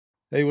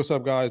Hey, what's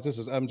up, guys? This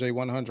is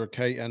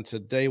MJ100K, and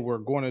today we're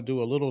going to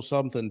do a little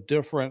something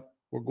different.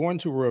 We're going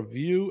to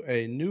review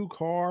a new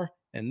car,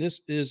 and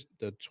this is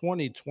the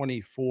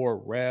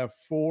 2024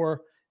 RAV4.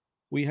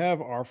 We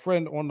have our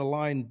friend on the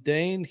line,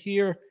 Dane,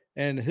 here,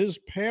 and his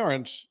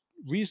parents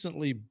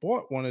recently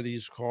bought one of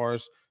these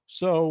cars.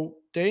 So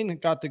Dane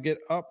got to get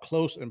up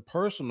close and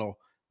personal.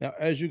 Now,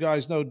 as you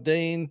guys know,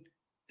 Dane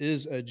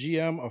is a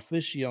GM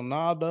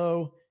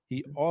aficionado.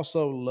 He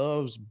also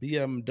loves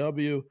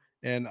BMW.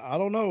 And I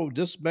don't know,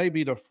 this may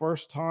be the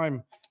first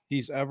time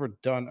he's ever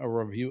done a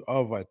review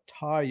of a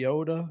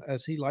Toyota,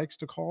 as he likes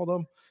to call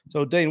them.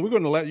 So, Dane, we're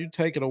going to let you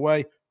take it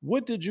away.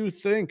 What did you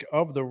think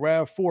of the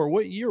RAV4?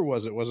 What year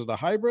was it? Was it a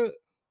hybrid?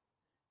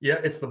 Yeah,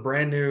 it's the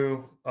brand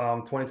new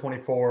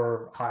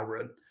 2024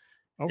 hybrid.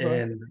 Okay.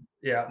 And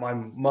yeah, my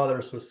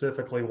mother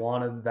specifically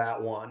wanted that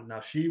one.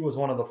 Now, she was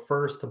one of the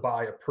first to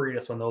buy a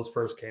Prius when those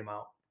first came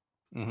out.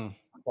 Hmm.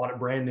 Bought it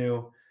brand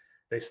new.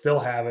 They still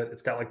have it.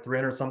 It's got like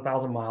 300 some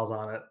thousand miles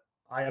on it.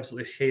 I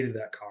absolutely hated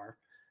that car.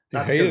 You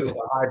Not because it hated was it.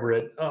 a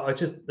hybrid. Oh,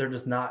 they're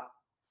just not,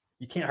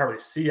 you can't hardly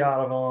see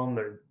out of them.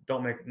 They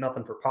don't make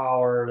nothing for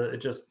power.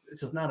 It's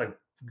just not a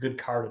good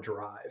car to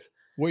drive.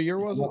 What year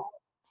was it?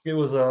 It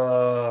was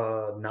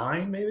a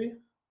nine, maybe.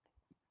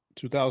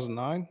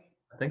 2009?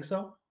 I think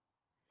so.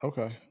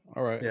 Okay.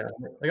 All right. Yeah,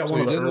 I got So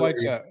one of you the didn't like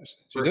early that. So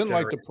you first didn't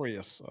like the generation.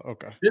 Prius.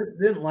 Okay.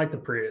 Didn't like the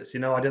Prius,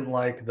 I didn't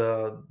like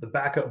the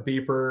backup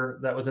beeper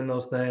that was in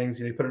those things.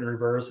 You put it in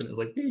reverse and it was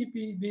like beep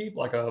beep beep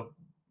like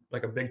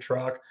a big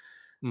truck.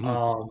 Hmm.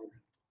 Um,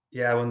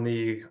 yeah, when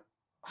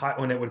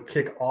it would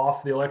kick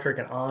off the electric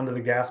and onto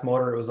the gas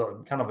motor, it was a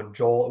kind of a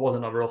jolt. It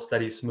wasn't a real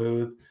steady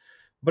smooth.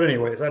 But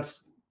anyways,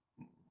 that's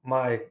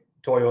my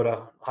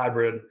Toyota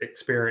hybrid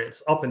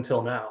experience up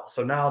until now.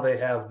 So now they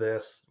have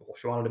this. Well,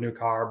 she wanted a new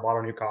car, bought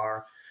a new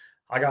car.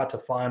 I got to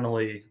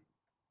finally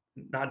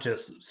not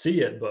just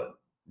see it, but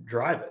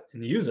drive it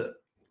and use it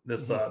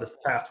Hmm. this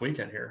past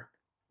weekend here.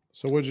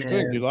 So what did you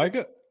think? You And like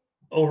it?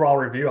 overall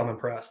review, I'm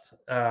impressed.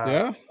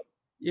 Yeah.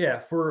 Yeah,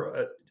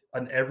 for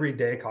an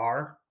everyday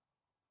car,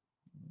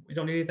 you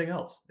don't need anything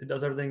else. It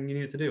does everything you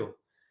need it to do.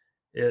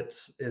 It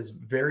is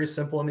very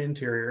simple in the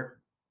interior,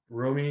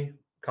 roomy,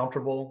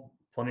 comfortable,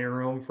 plenty of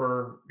room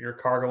for your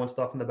cargo and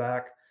stuff in the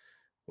back.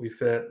 We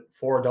fit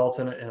four adults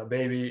in it and a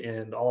baby,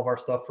 and all of our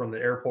stuff from the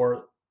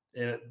airport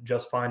in it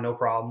just fine, no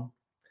problem.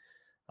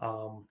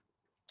 Um,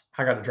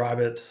 I got to drive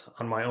it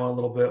on my own a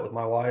little bit with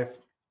my wife,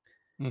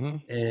 Hmm.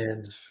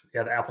 and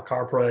yeah, the Apple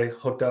CarPlay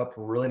hooked up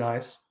really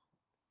nice.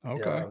 Yeah,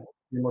 Okay.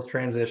 seamless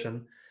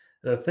transition.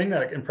 The thing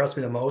that impressed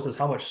me the most is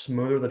how much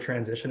smoother the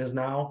transition is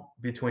now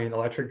between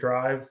electric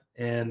drive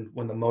and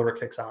when the motor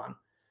kicks on.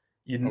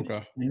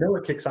 Okay. You know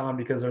it kicks on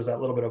because there's that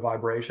little bit of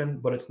vibration,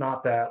 but it's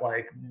not that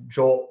like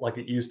jolt like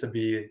it used to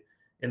be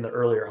in the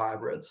earlier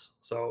hybrids.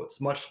 So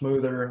it's much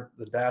smoother.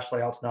 The dash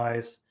layout's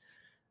nice.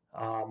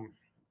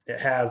 It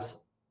has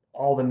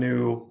all the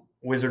new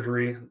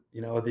wizardry.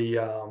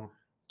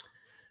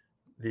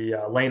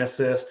 The lane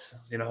assist.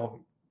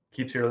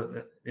 Keeps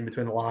you in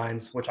between the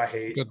lines, which I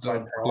hate. Got So I the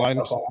turn all that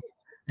blind stuff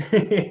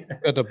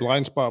off. got the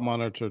blind spot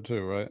monitor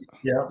too, right?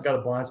 Yeah, got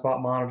a blind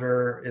spot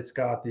monitor. It's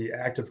got the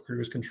active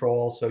cruise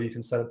control, so you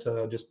can set it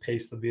to just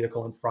pace the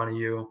vehicle in front of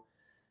you.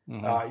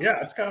 Hmm. Yeah,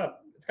 it's got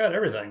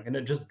everything, and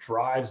it just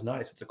drives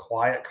nice. It's a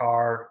quiet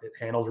car. It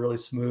handles really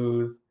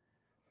smooth.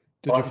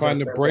 Did you Buttons are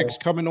find the brakes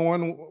simple. coming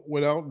on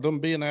without them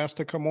being asked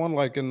to come on,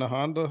 like in the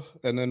Honda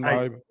and in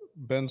I my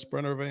Benz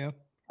Sprinter van?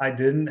 I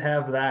didn't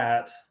have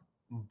that,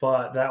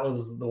 but that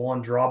was the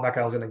one drawback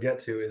I was going to get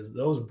to is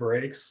those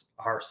brakes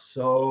are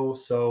so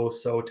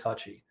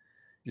touchy.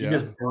 You Yeah.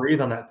 just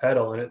breathe on that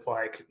pedal, and it's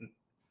like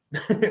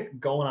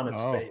going on its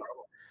Oh, face.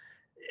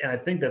 And I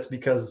think that's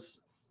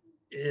because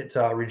it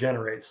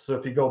regenerates. So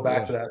if you go back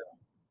yeah. to that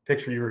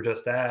picture you were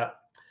just at,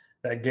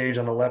 that gauge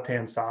on the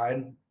left-hand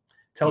side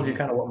tells you Hmm.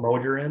 kind of what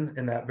mode you're in,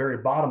 and that very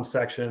bottom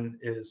section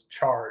is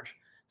charge.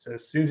 So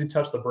as soon as you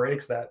touch the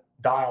brakes, that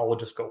dial will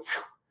just go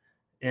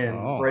in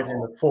Oh, right in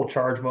the full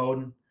charge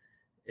mode.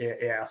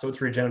 Yeah, so it's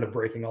regenerative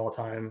braking all the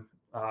time,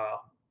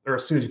 or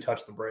as soon as you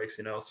touch the brakes,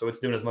 so it's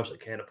doing as much as it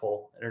can to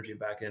pull energy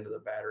back into the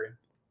battery.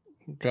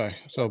 okay.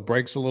 So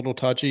brakes a little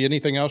touchy.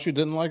 Anything else you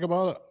didn't like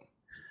about it?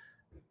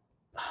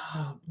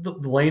 The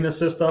lane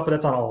assist stuff, but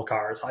that's on all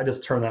cars. I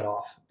just turn that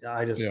off.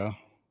 I just, Yeah,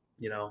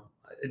 you know,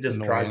 it just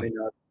drives me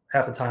annoying. nuts.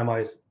 Half the time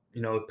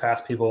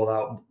pass people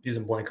without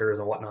using blinkers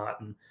and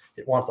whatnot, and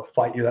it wants to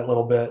fight you that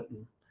little bit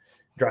and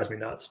drives me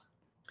nuts.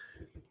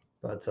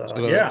 But So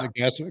the yeah,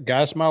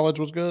 gas mileage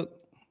was good.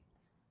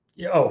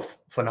 yeah, oh,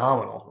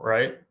 phenomenal,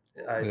 right?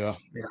 Yeah.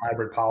 It's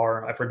hybrid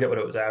power. I forget what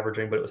it was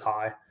averaging, but it was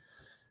high.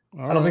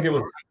 All I don't think right. it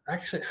was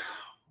actually.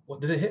 What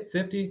did it hit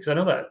 50? Because I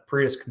know that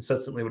Prius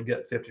consistently would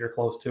get 50 or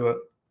close to it.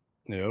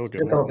 Yeah, it'll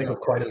get This I more don't than think it that.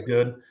 was quite as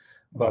good,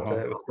 but Uh-huh.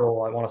 it was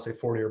still I want to say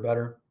 40 or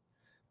better.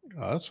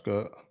 Oh, that's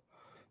good.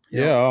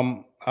 Yep.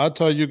 Yeah, I'll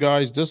tell you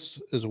guys, this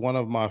is one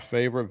of my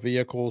favorite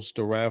vehicles,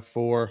 the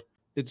RAV4.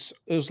 It's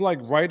like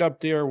right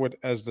up there with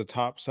as the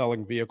top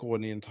selling vehicle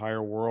in the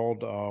entire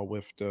world,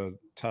 with the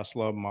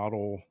Tesla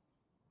Model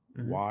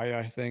Hmm. Y,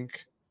 I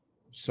think.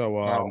 So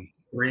Wow.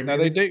 3 Now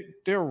maybe.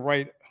 they're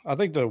right. I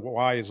think the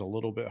Y is a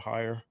little bit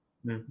higher,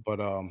 Mm,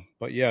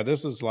 but yeah,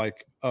 this is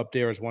like up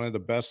there as one of the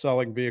best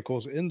selling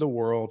vehicles in the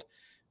world.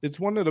 It's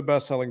one of the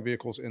best selling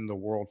vehicles in the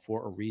world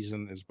for a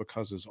reason, is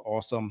because it's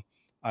awesome.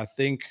 I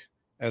think,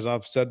 as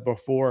I've said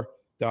before,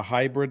 the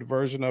hybrid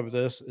version of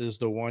this is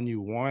the one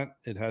you want.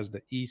 It has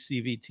the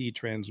ECVT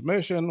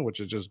transmission, which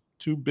is just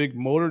two big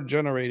motor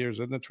generators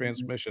in the mhm.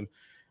 transmission.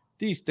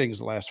 These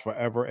things last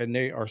forever, and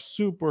they are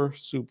super,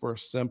 super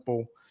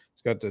simple.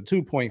 It's got the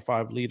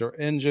 2.5-liter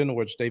engine,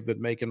 which they've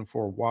been making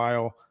for a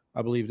while.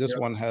 I believe this Yep.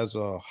 one has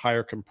a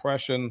higher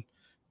compression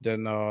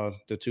than the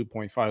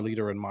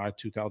 2.5-liter in my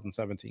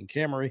 2017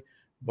 Camry. Mhm.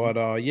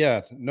 But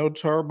yeah, no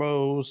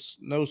turbos,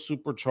 no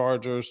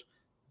superchargers,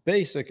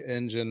 basic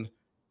engine,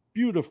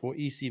 beautiful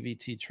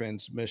ECVT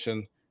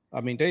transmission.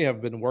 I mean, they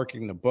have been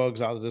working the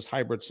bugs out of this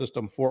hybrid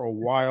system for a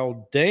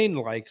while. Dane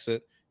likes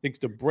it. I think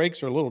the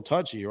brakes are a little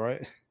touchy,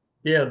 right?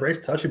 Yeah, the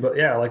brakes touchy, but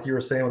yeah, like you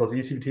were saying with those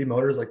ECT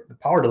motors, like the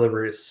power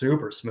delivery is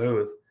super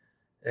smooth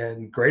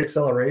and great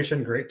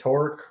acceleration, great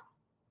torque.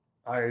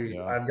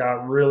 Yeah. I've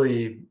got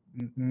really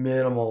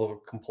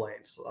minimal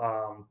complaints. Like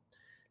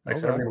I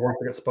said, Okay. everything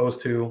worked like it's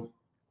supposed to.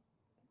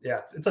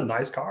 Yeah, it's a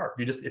nice car.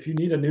 If you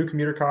need a new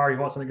commuter car, you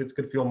want something that gets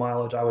good fuel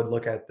mileage, I would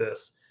look at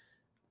this.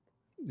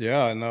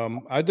 Yeah,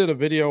 and I did a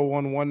video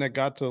on one that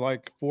got to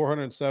like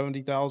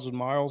 470,000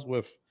 miles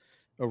with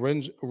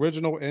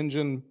original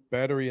engine,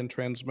 battery, and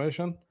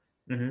transmission.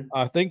 Hmm.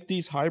 I think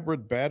these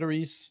hybrid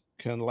batteries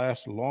can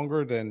last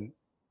longer than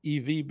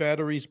EV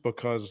batteries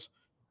because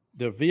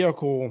the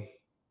vehicle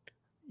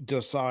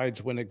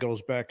decides when it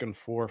goes back and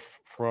forth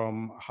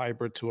from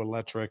hybrid to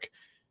electric.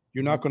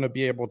 You're not Hmm. going to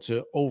be able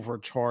to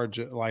overcharge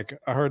it. Like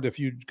I heard, if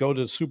you go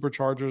to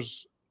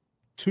superchargers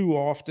too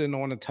often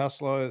on a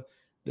Tesla,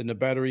 then the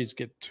batteries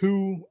get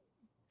too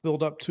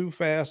filled up too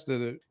fast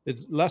that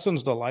it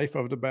lessens the life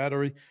of the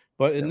battery.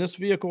 But in Yep. this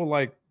vehicle,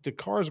 like the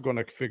car's going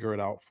to figure it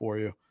out for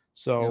you. Yes.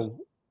 So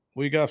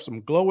we got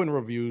some glowing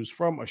reviews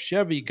from a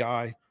Chevy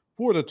guy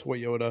for the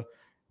Toyota.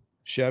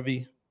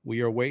 Chevy,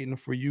 we are waiting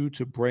for you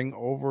to bring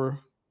over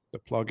the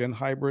plug-in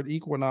hybrid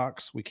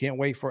Equinox. We can't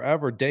wait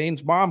forever.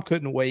 Dane's mom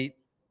couldn't wait.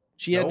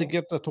 She had to Nope.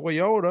 get the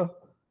Toyota.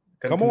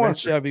 Couldn't Come on,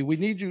 convince her. Chevy. We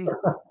need you.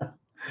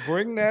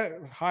 Bring that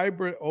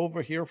hybrid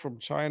over here from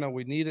China.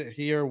 We need it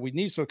here. We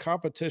need some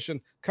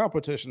competition.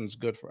 Competition is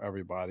good for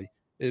everybody.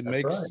 It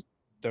That's right. makes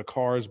the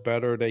cars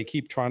better. They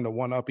keep trying to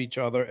one up each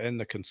other, and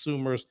the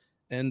consumers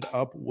end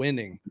up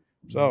winning.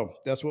 Mhm. So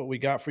that's what we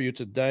got for you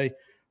today.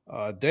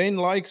 Dane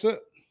likes it.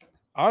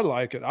 I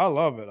like it. I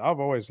love it. I've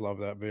always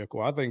loved that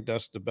vehicle. I think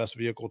that's the best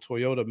vehicle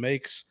Toyota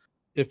makes.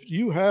 If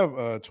you have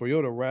a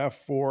Toyota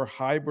RAV4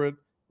 hybrid,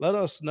 let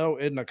us know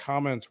in the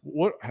comments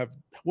what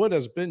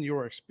has been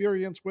your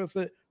experience with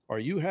it. Are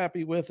you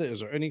happy with it?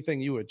 Is there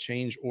anything you would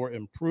change or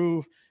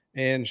improve?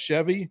 And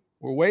Chevy,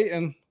 we're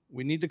waiting.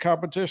 We need the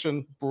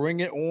competition. Bring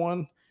it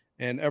on,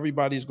 and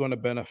everybody's going to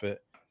benefit.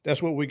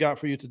 That's what we got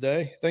for you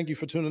today. Thank you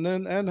for tuning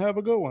in, and have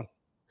a good one.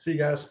 See you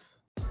guys.